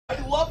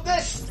I love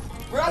this!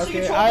 We're actually Okay,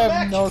 controlling I the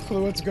have mech! no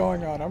clue what's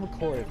going on. I'm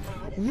recording.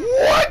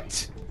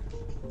 What?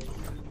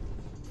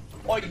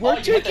 We're you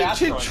hit the taking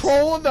asteroids.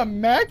 control of the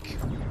mech?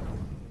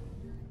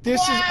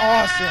 This is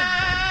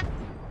awesome.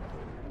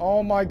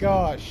 Oh my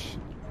gosh.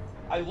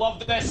 I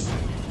love this.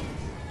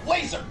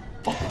 Laser!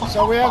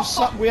 So we have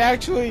some, we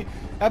actually,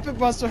 Epic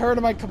must have heard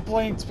of my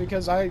complaints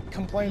because I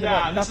complained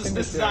about nothing to do.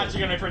 This is actually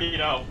gonna be pretty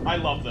dope. I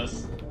love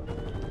this.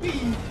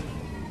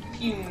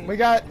 We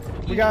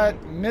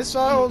got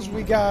missiles,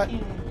 we got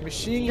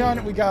machine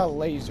gun, we got a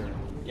laser.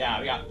 Yeah,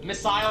 we got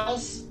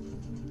missiles.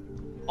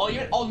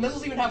 Oh,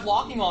 missiles even have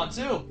locking on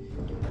too.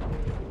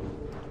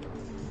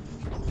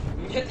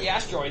 We can hit the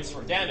asteroids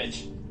for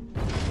damage.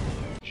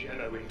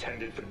 Geno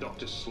intended for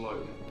Dr.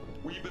 Sloan.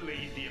 We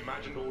believe the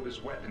Imagined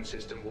Order's weapon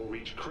system will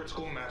reach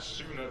critical mass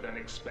sooner than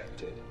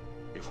expected.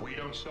 If we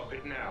don't stop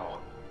it now,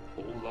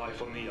 all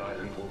life on the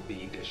island will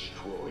be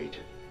destroyed.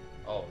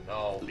 Oh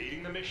no.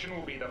 Leading the mission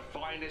will be the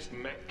finest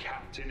mech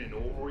captain in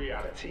all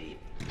reality.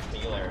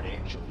 Singularity.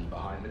 She'll be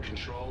behind the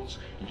controls.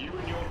 You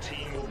and your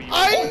team will be...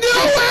 I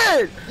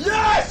knew it!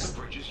 Yes!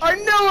 I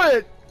knew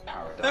it!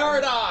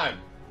 Paradigm!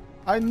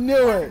 I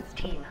knew it!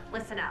 Team,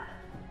 listen up.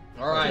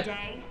 Alright.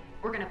 Today,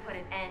 we're gonna put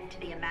an end to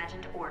the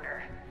Imagined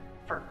Order.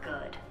 For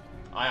good.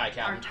 Aye, Our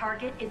Captain.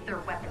 target is their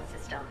weapon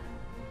system.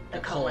 The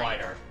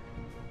Collider.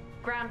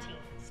 Ground team,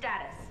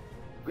 status.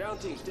 Ground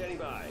team standing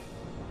by.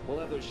 We'll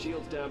have those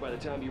shields down by the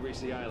time you reach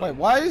the island. Wait,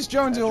 why does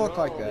Jonesy After look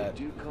like all, that?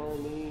 They do call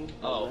me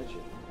a Oh.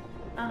 legend.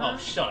 Oh,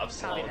 shut up, Copy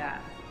Sloan.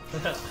 that.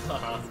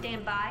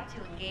 Stand by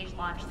to engage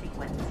launch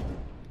sequence.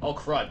 Oh,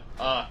 crud.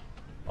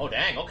 Oh,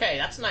 dang. Okay,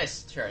 that's a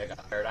nice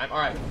paradigm.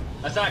 Alright.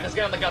 Let's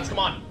get on the guns. Come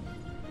on.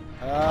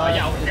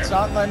 Yeah, over it's here.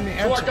 not letting me To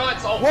enter. our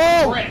guns. Oh,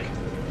 Whoa! frick.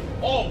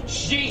 Oh,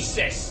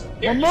 Jesus.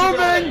 Here, We're you two get over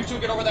there. moving! You two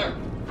get over there.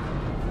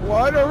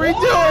 What are we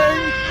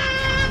doing?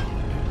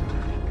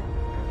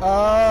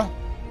 Oh.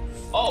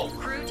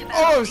 Crew to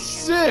Oh,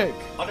 sick!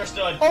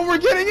 Understood. Oh, we're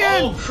getting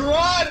Oh, in!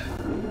 crud!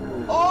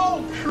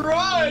 Oh,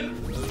 crud!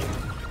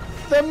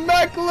 The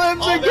mech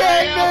lives Oh, there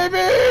I again,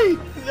 baby!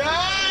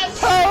 Yes!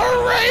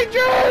 Power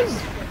Rangers!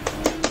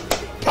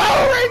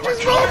 Power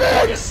Rangers moving!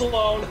 Focus,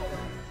 Sloan.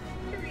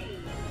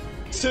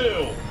 2,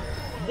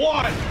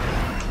 1.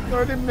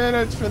 30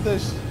 minutes for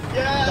this.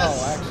 Yes! No,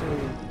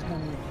 actually,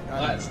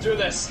 20. Let's do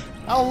this.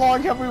 How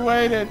long have we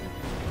waited?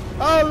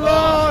 How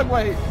long?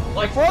 Wait.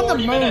 Like If we're on the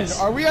 40 moon, minutes.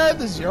 are we at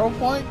the 0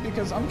 point?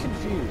 Because I'm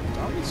confused.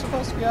 Aren't we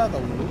supposed to be out of the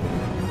loop?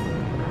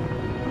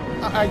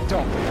 I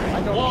don't.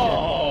 I don't.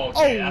 Whoa!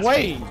 Care. Okay, Oh that's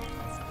wait. good.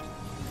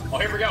 Oh,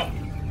 here we go.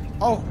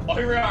 Oh, Oh,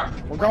 here we are.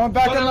 we're going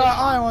back Go on the down.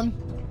 island.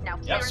 Now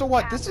Yep. clear So the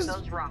what, path this of is-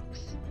 those rocks.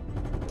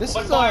 This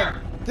Open is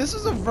fire. this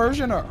is a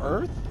version of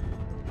Earth.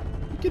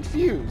 I'm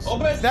confused.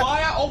 Open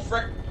fire! Oh,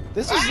 frick!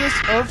 This is this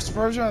Earth's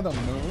version of the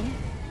moon.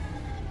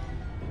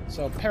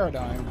 So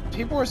paradigm.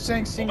 People are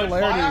saying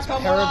singularity fire, is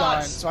come paradigm.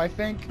 on. So I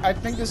think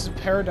this is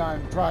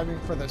paradigm driving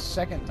for the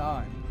second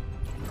time.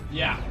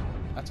 Yeah.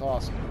 That's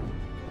awesome.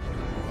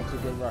 That's a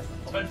good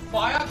reference. Open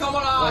fire! Come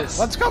on! Wait,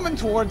 what's coming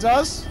towards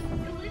us?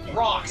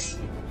 Rocks!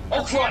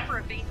 Oh, Prepare crud! for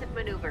evasive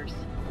maneuvers.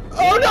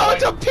 Oh no,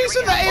 it's a piece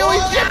of the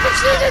alien ship from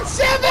season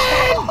 7!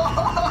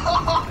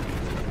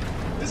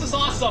 This is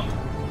awesome!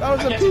 That was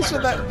I a can't see piece my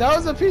of that. cursor. That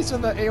was a piece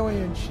of the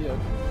alien ship.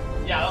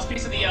 Yeah, that was a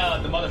piece of the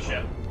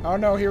mothership. Oh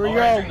no, here we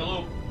We're entering the go.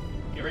 loop.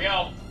 Here we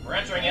go. We're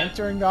entering it.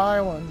 Entering the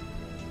island.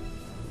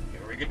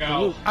 Here we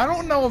go. I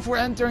don't know if we're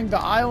entering the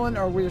island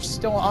or we're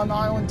still on the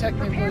island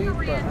technically, Prepare for but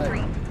re-entry.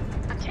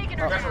 I'm taking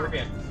her Prepare for down.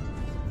 re-entry.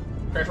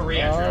 Prepare for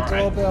re-entry, it's a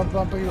little alright? bit of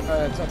bumpy.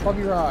 It's a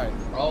bumpy ride.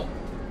 Oh.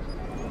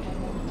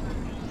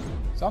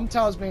 Some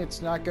tells me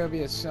it's not going to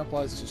be as simple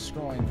as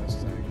destroying this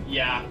thing.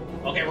 Yeah.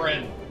 Okay, we're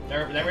in.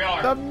 There we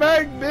are. The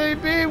Meg,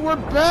 baby, we're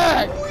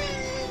back!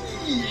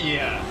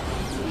 Yeah.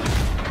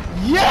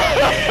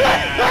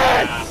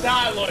 Yes!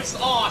 That looks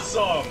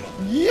awesome!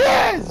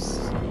 Yes!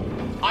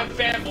 I'm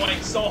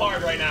fanboying so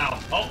hard right now.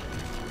 Oh.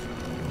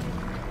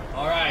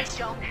 Alright.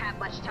 Don't have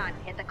much time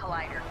to hit the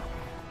collider.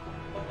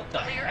 What the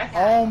Clear heck?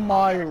 ahead. Oh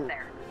my!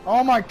 There.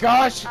 Oh my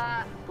gosh!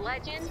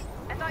 Legend?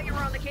 I thought you were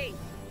on the case.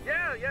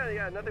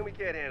 Yeah. Nothing we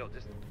can't handle.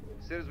 Just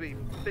as soon as we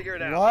figure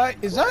it out. What?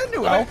 Is that a new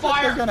Open outfit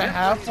fire! they're gonna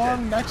have for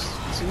him next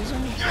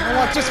season? You know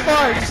what? Just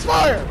fire! Just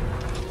fire!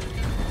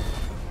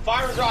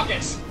 Fire his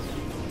rockets!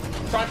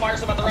 Try and fire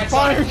some at the right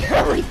Fire side.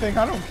 everything!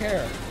 I don't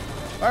care.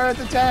 Fire at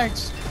the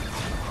tanks!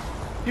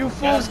 You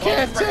fools well,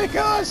 can't frick. take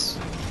us!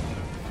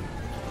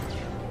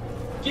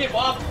 Give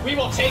up! We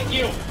will take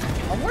you!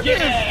 I'm wondering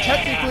Yeah! if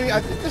technically, I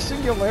think the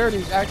Singularity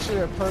is actually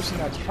a person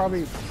that's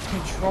probably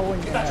controlling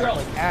the That mech, drill.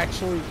 like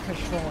actually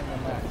controlling the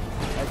mech.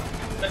 Like,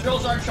 The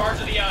drills are in charge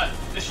of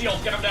the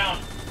shield. Get them down.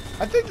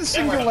 I think the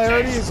Yeah, we're on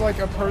Singularity tanks. is like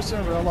a person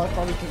in real life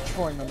probably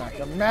controlling the mech.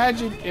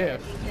 Imagine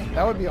if.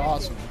 That would be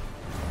awesome.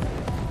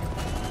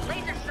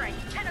 Laser strike,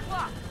 10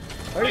 o'clock.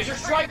 Laser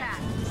strike!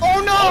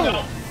 Oh no! Oh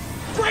no!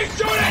 Free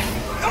shoot it!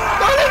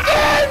 Not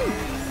again!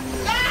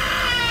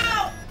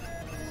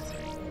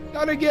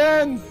 Not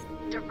again!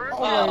 Divert Oh.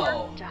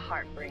 power to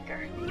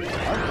Heartbreaker.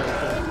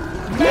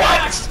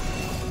 Max!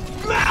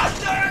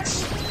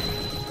 Masters!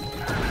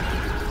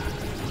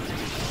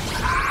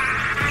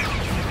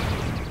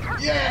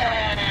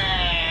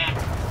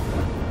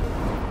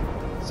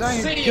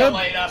 See you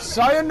later.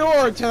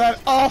 Sayonara to that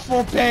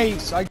awful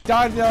base. I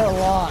died there a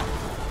lot.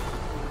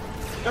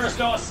 There's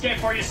no escape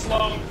for you,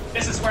 Sloan.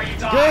 This is where you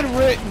die. Good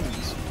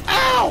riddance.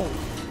 Ow!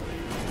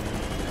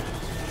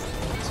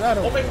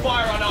 Settle. Open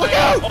fire on Look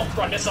out! Oh,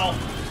 front missile.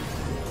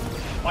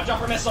 Watch out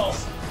for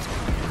missiles.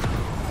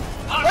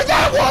 I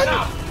got one!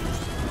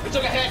 No. We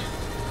took a hit.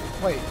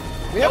 Wait,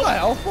 we have a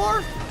health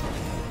bar?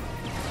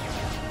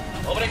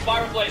 Opening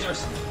fire with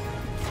lasers.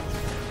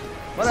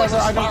 Whatever,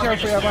 I don't care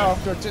if we have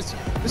health. Just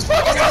focus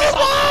on the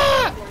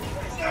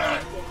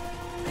bar!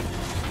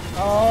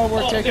 Oh,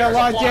 we're taking a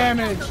lot of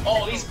damage.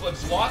 Oh, these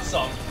flips want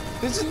some.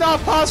 This is not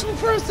possible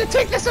for us to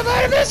take this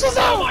amount of missiles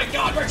out! Oh my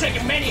god, we're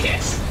taking many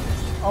hits.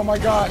 Oh my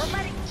gosh. We're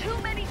letting too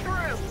many through.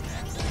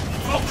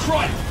 Oh,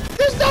 crud.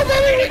 There's no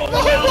many! Oh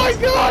my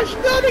gosh,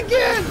 not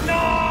again!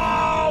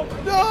 No!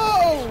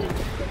 No!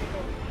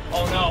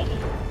 Oh no.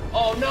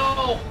 Oh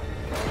no.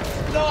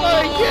 No!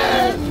 Not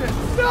again!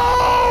 No!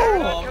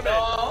 Oh no!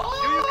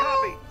 Do you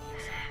copy?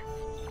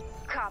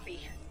 Copy.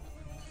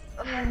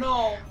 Oh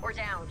no! We're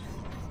down.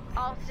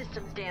 All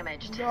systems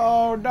damaged.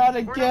 No, not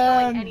We're not going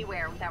again!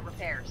 anywhere without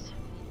repairs.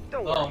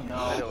 Don't worry. Oh no!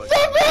 I know it.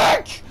 The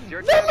mech!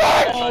 Your The turn.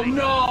 mech! Oh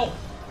no!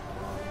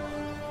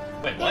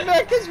 Wait, The what?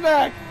 mech is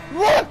back!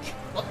 Look!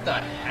 What the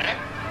heck?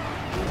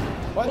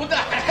 What? What the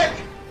heck?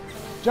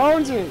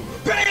 Jonesy!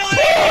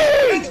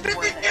 Bailey! It's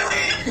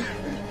Bailey!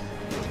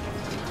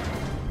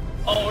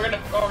 Oh, we're gonna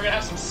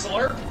have some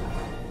slurp.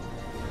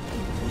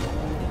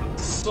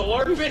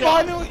 Slurp it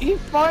up. He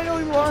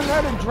finally learned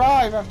how to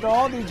drive after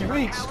all these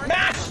weeks.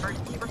 Mash!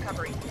 Emergency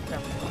recovery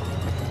system.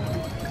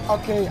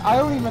 Okay, I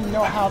don't even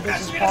know how this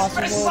As is fast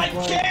as possible, I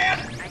but... can!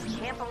 I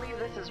can't believe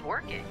this is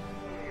working.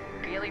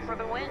 Bailey for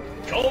the win.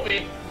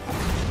 Kobe.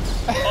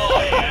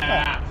 Oh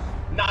yeah.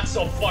 Not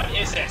so fun,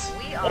 is it?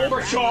 We are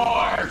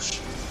Overcharge!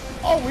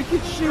 Oh, we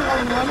could shoot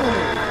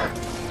unlimited.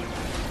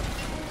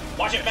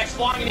 Watch it, mech's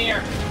flying in the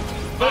air.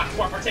 Ah,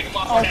 crap, we're taking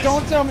lots Oh, of hits.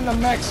 don't tell me the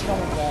mech's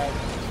coming back.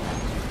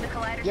 The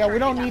collider's Yeah, we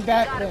don't turning need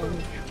up. that Gotta thing.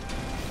 move.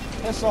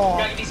 That's We all.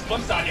 gotta get these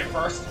flips out here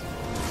first.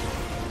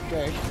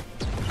 Okay.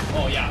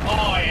 Oh yeah,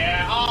 oh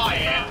yeah, oh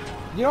yeah.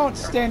 You don't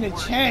stand a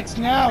chance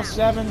now,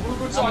 Seven.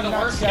 Boots I are mean, the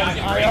not worst Seven,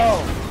 guy in I.O.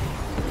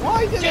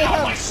 Why did they Get out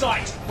of my have...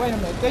 sight! Wait a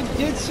minute, they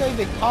did say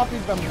they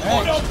copied the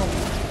mechs no.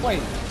 from...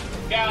 Wait.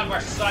 Get out of my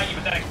sight, you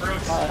pathetic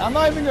brutes. Alright, I'm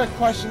not even gonna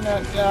question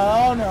that.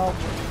 Oh no.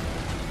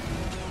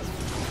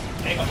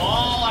 Take them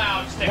all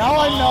out. Just take Now them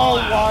I all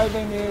know out. why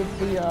they needed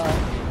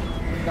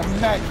the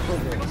mech for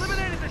this.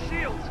 Eliminated the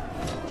shields.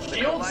 The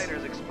Shields?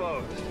 collider's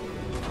exposed.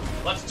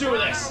 Let's do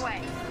We're on this. our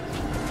way.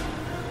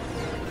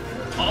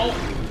 Oh.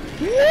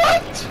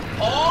 What?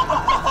 Oh!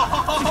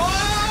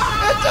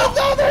 It's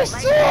another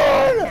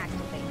sword!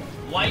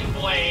 Activated. Light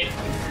blade.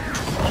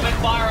 Open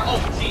fire.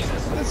 Oh,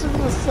 Jesus. This is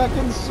the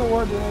second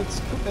sword and it's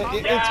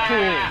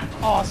Yeah.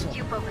 cool. Awesome.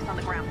 You focus on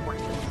the ground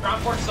forces.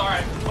 Ground forces,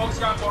 alright. Focus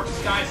ground forces,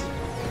 guys.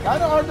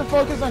 Kinda hard to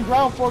focus on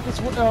ground forces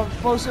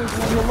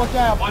when you look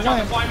at Watch out,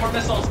 they're Flint. flying more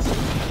missiles.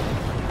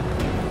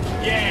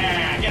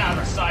 Yeah, get out of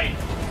our sight.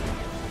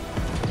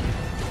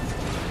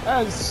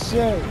 That is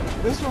sick.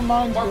 This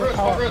reminds More me of brutes,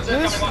 how more brutes, they're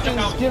this coming, watch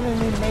out is now. giving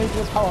me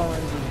major Power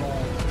Rangers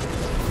vibes.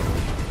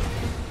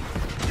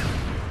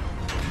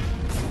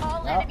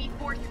 All Yeah. enemy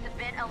forces have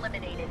been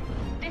eliminated.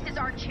 This is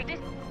our chance.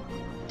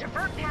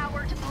 Divert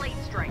power to blade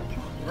strike.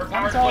 We're That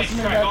powered tells blade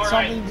me strike, that alright.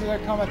 something's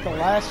gonna come at the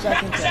last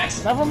second.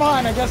 Max! Never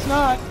mind, I guess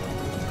not.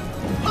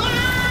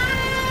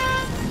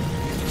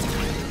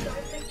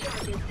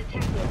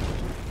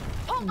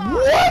 Hold on.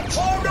 What?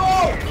 Oh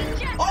no!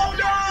 Eject. Oh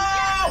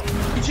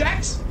no!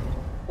 Eject?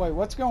 Wait,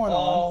 what's going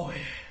on? Oh.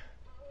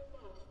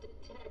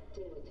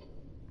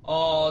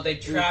 Oh, they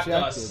trapped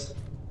us.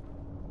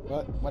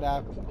 What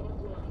happened?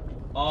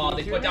 Oh,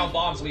 they put down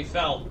bombs, we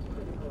fell.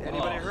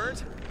 Anybody Oh.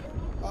 hurt?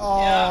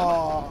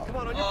 Oh, Come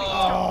on your feet.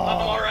 Oh, I'm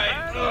I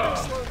alright. don't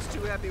think Sloane's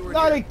too happy we're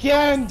not here.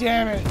 again,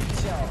 damn it.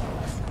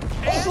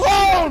 And Sloane! she's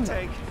got a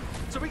tank,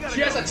 so we gotta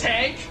She has go. a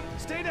tank?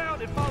 Stay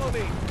down and follow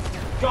me.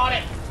 Got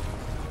it.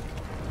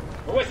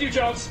 We're with you,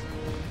 Jones.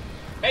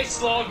 Hey,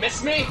 Sloan,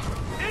 miss me?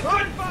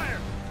 Incoming fire.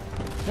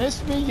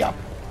 Miss me, you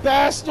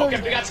bastard.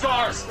 Okay, we got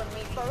scars.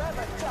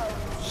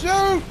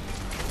 Shoot!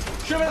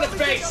 Shoot him in the Let me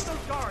take face. out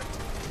those guards.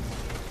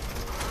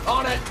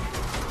 On it.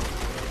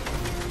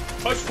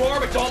 Push forward,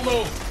 but don't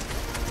move.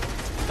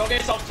 Don't get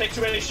yourself to take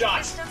too many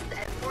shots. Systems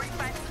at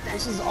 45%.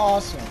 This is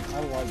awesome. I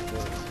like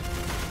this.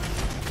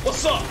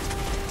 What's up?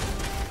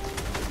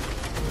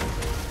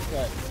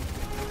 Okay.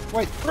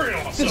 Wait, Pretty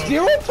awesome. is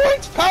 0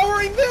 points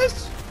powering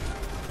this?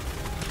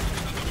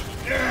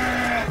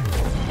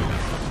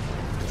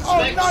 Oh,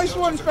 Snakes. nice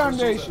one,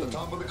 Foundation. At the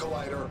top of the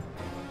collider,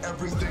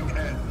 everything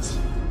ends.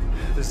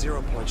 The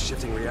 0 point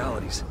shifting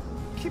realities.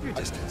 Keep your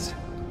distance.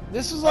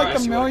 This is like Alright,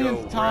 the so you wanna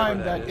millionth go time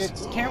wherever that that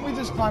it's. is. Can't we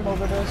just climb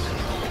over this?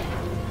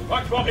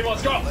 Alright, come on, people,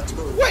 let's go. Let's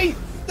move. Wait!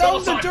 That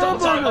was the Double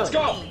time, let's Durburger!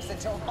 go.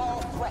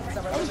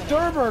 That was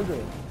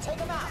Durburger!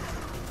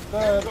 The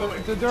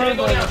They go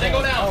Durburger. down, they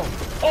go down.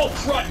 Oh,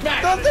 crud,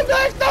 Max. Not the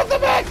back! Not the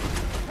back!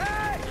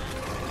 Hey!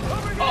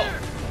 Over Oh. here!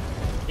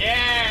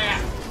 Yeah.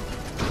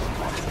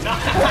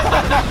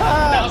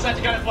 Now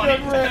actually kind of funny.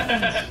 Good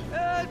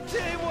riddance.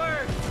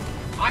 Teamwork!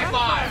 High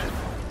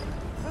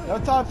five. No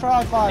time for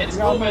high five. It's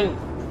We gotta moving.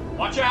 move.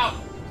 Watch out.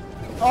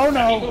 Oh Keep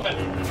no.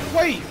 moving.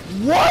 Wait,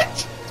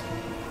 what?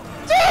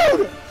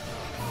 Dude!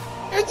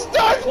 It's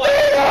Darth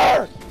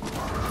Vader!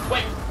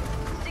 Wait.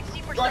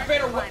 60% Darth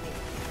Vader, what? climbing.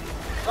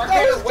 Darth That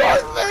Vader, was where?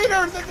 Darth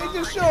Vader that they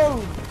just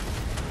showed!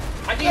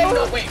 I didn't even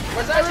know. Wait,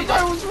 where's that actually?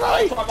 Everybody was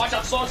right! Come on, watch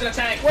out. Sloan's in a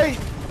tank. Wait!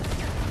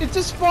 It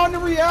just spawned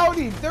in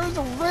reality! There's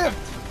a rift!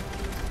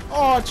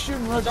 Oh, it's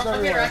shooting rifts Darth Vader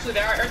everywhere. actually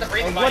there. I heard the Or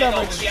breathing, but I didn't know.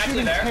 whatever, Was it's he actually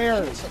shooting there?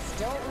 pairs. Just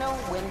don't know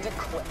when to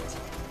quit.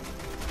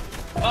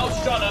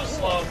 Oh, shut up,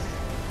 Sloan.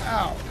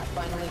 Ow. I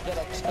finally get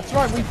a chance. That's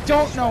right, we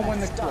don't know when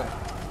to quit.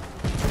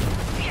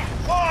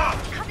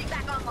 Ah! Coming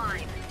back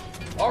online.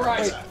 All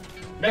right. Wait,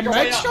 Make The your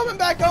way mech's up. coming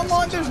back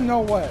online? There's no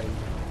way.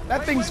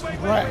 That thing's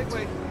wrecked.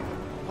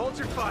 Hold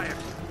your fire.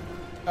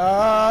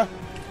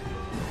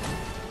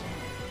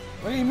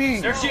 What do you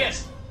mean? There she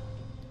is.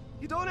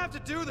 You don't have to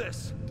do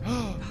this.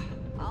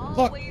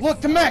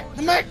 Look, the mech!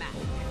 The mech!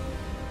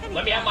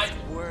 Let me have my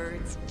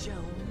Words,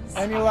 Jones.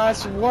 Any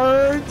last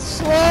words,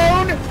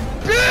 Sloan?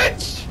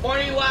 Bitch!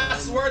 20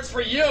 last words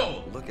for you.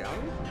 Look out.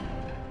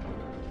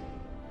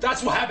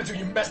 That's what happens when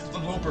you mess with the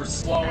loopers,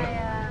 Sloan.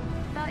 I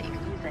thought you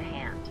could use a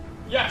hand.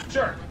 Yeah,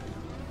 sure.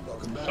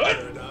 Welcome back, Good.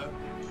 Paradigm.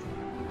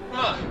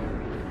 Huh.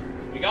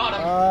 We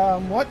got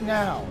him. What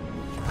now?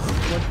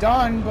 We're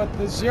done, but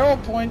the 0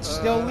 point's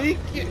still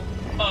leaking.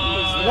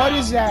 What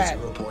is that?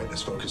 0 point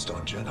is focused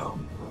on Geno.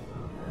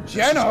 This is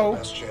Geno? our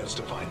best chance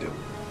to find him.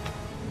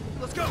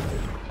 Let's go.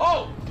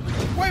 Oh,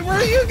 Wait, where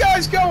are you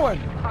guys going?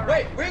 All wait,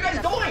 right, where are you guys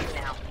step going? back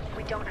now.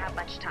 We don't have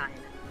much time.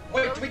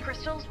 Wait, Those do we-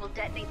 crystals will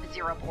detonate the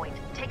 0 point.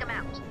 Take them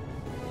out.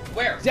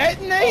 Where?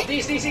 Detonate? Oh,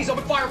 these,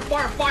 open fire,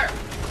 fire.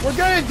 We're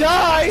gonna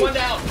die! One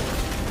down.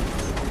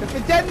 If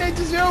it detonates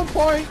a 0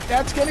 point,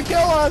 that's gonna kill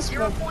us.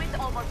 0 But, point's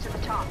almost to the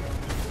top.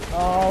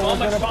 oh, we're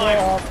much gonna blow time?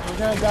 up. We're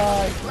gonna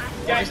die.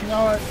 Yeah. Just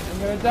know it. I'm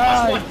gonna Last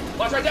die. one.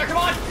 Watch right there, come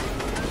on.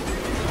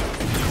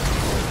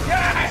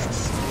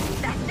 Yes!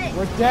 That's it.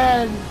 We're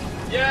dead.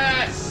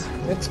 Yes!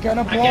 It's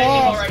gonna I blow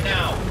can't emo up. right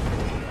now.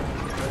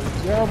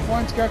 0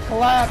 point's gonna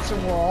collapse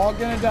and we're all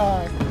gonna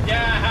die.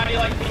 Yeah, how do you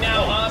like me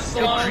now, huh, It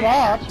Sloan?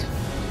 dropped.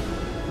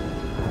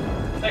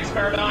 Thanks,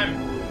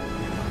 Paradigm.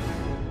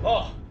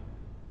 Oh.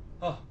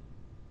 Oh.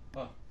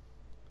 Oh.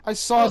 I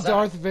saw was that?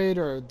 Darth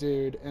Vader,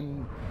 dude,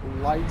 and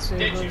Did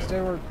lightsabers you?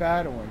 they were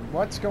battling.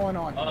 What's going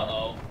on? here?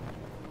 Uh-oh.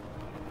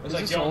 Looks Is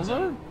like this Jones.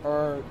 over?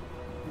 Or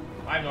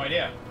I have no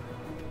idea.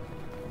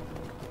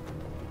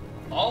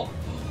 Oh!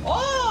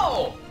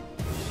 Oh!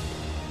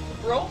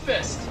 Bro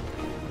fist!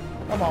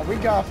 come on, we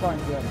gotta find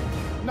them.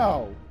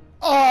 No.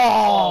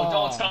 Oh, Oh!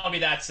 don't tell me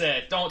that's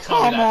it. Don't tell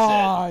me Come that's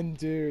on,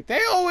 dude. They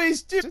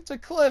always do. It's a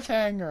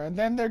cliffhanger, and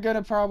then they're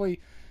gonna probably.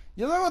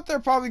 You know what they're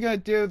probably gonna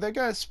do? They're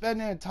gonna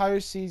spend an entire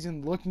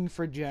season looking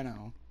for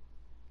Geno.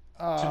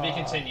 To be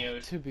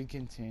continued. To be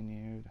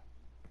continued. it.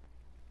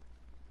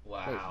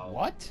 Wait, Wow.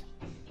 what?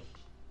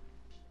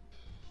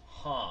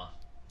 Huh.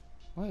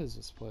 What is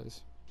this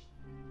place?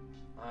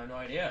 I have no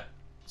idea.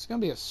 It's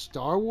gonna be a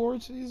Star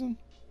Wars season?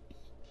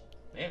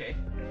 Maybe.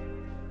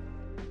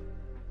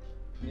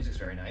 Music's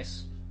very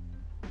nice.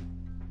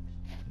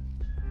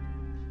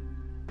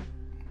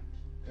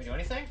 Can we do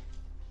anything?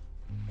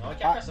 No, I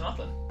can't press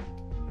nothing.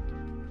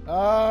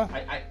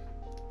 I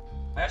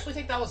actually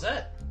think that was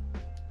it.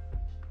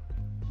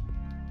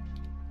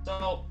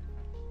 So,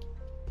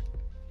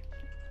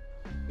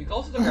 we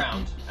go to the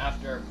ground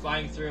after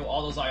flying through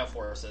all those IO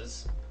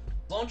forces.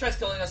 Sloan tries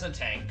killing us in a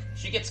tank.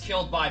 She gets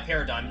killed by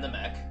Paradigm in the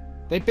mech.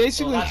 They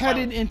basically that's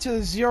headed fine. into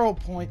the 0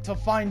 point to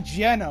find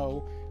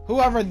Geno,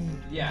 whoever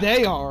Yeah.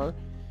 they are.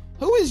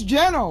 Who is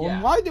Geno? Yeah.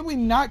 And why did we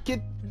not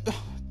get...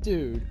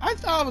 Dude, I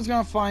thought I was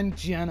gonna find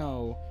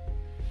Geno.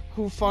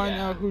 Find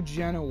Yeah. out who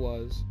Geno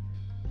was.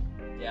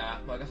 Yeah,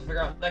 well, I guess we'll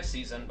figure out next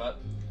season, but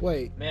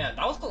Wait, man,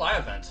 that was the live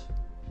event.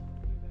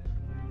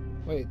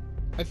 wait.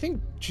 I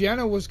think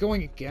Geno was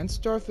going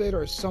against Darth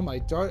Vader or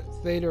somebody. Darth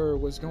Vader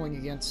was going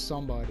against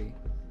somebody.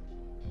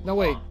 No,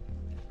 wait.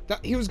 Huh.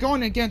 He was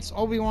going against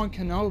Obi-Wan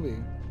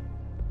Kenobi.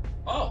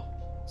 Oh,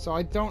 So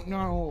I don't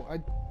know.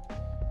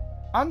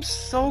 I'm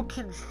so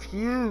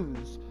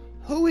confused.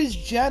 Who is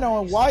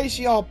Geno and why is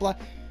she all black?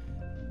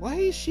 Why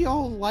is she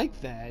all like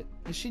that?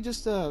 Is she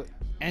just a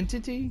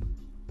entity?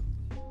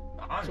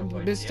 I have Some no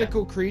idea.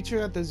 mystical creature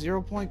at the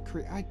 0 point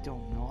I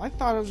don't know. I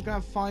thought I was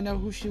gonna find out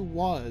who she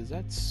was.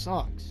 That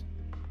sucks.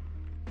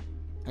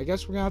 I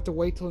guess we're gonna have to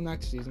wait till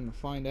next season to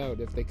find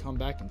out if they come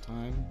back in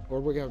time. Or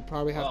we're gonna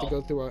probably have to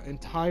Well- go through an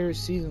entire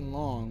season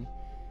long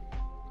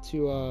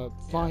to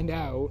find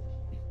out.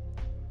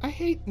 I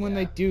hate when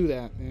they Yeah. do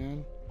that,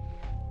 man.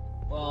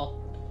 Well,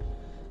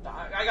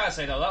 I gotta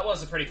say though, that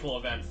was a pretty cool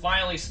event.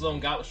 Finally, Sloan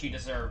got what she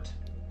deserved.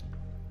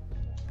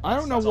 I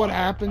don't know That's all what I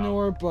care happened to about.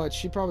 her, but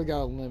she probably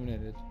got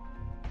eliminated.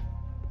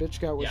 Bitch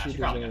got what Yeah, she she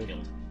probably got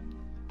deserved. killed.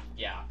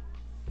 Yeah.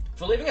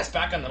 For leaving us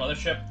back on the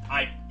mothership,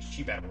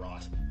 she better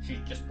rot. She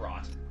just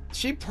rot.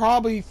 She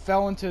probably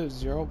fell into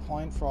 0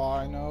 point for all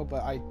I know,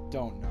 but I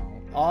don't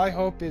know. All I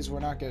hope is we're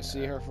not gonna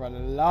see her for a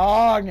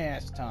long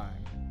ass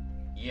time.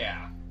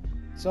 Yeah.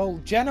 So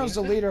Geno's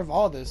the leader of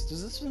all this.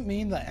 Does this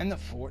mean the end of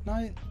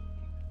Fortnite?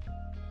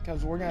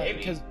 Because we're gonna, Maybe.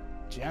 because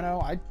Geno,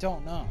 I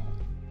don't know.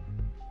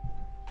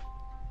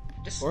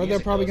 Just Or they're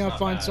music, probably though, gonna it's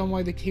find not some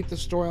way to keep the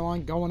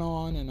storyline going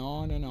on and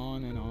on and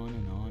on and on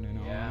and on and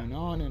on Yeah. and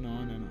on and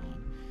on and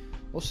on.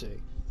 We'll see.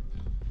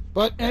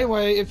 But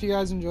anyway, if you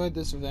guys enjoyed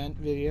this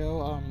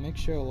video, make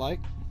sure to like,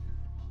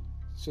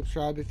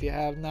 subscribe if you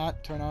have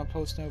not, turn on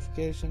post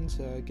notifications,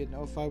 get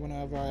notified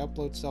whenever I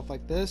upload stuff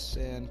like this,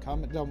 and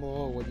comment down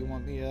below what you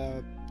want me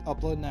to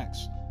upload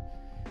next.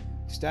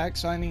 Stack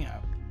signing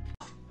out.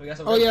 We got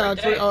some Oh yeah,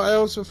 great day. I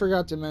also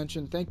forgot to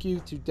mention, thank you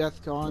to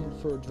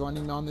DeathCon for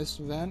joining on this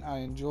event. I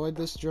enjoyed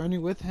this journey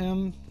with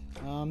him.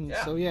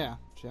 Yeah. So yeah,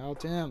 shout out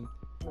to him.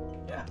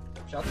 Yeah.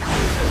 Shout out to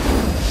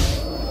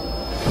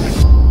you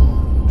too.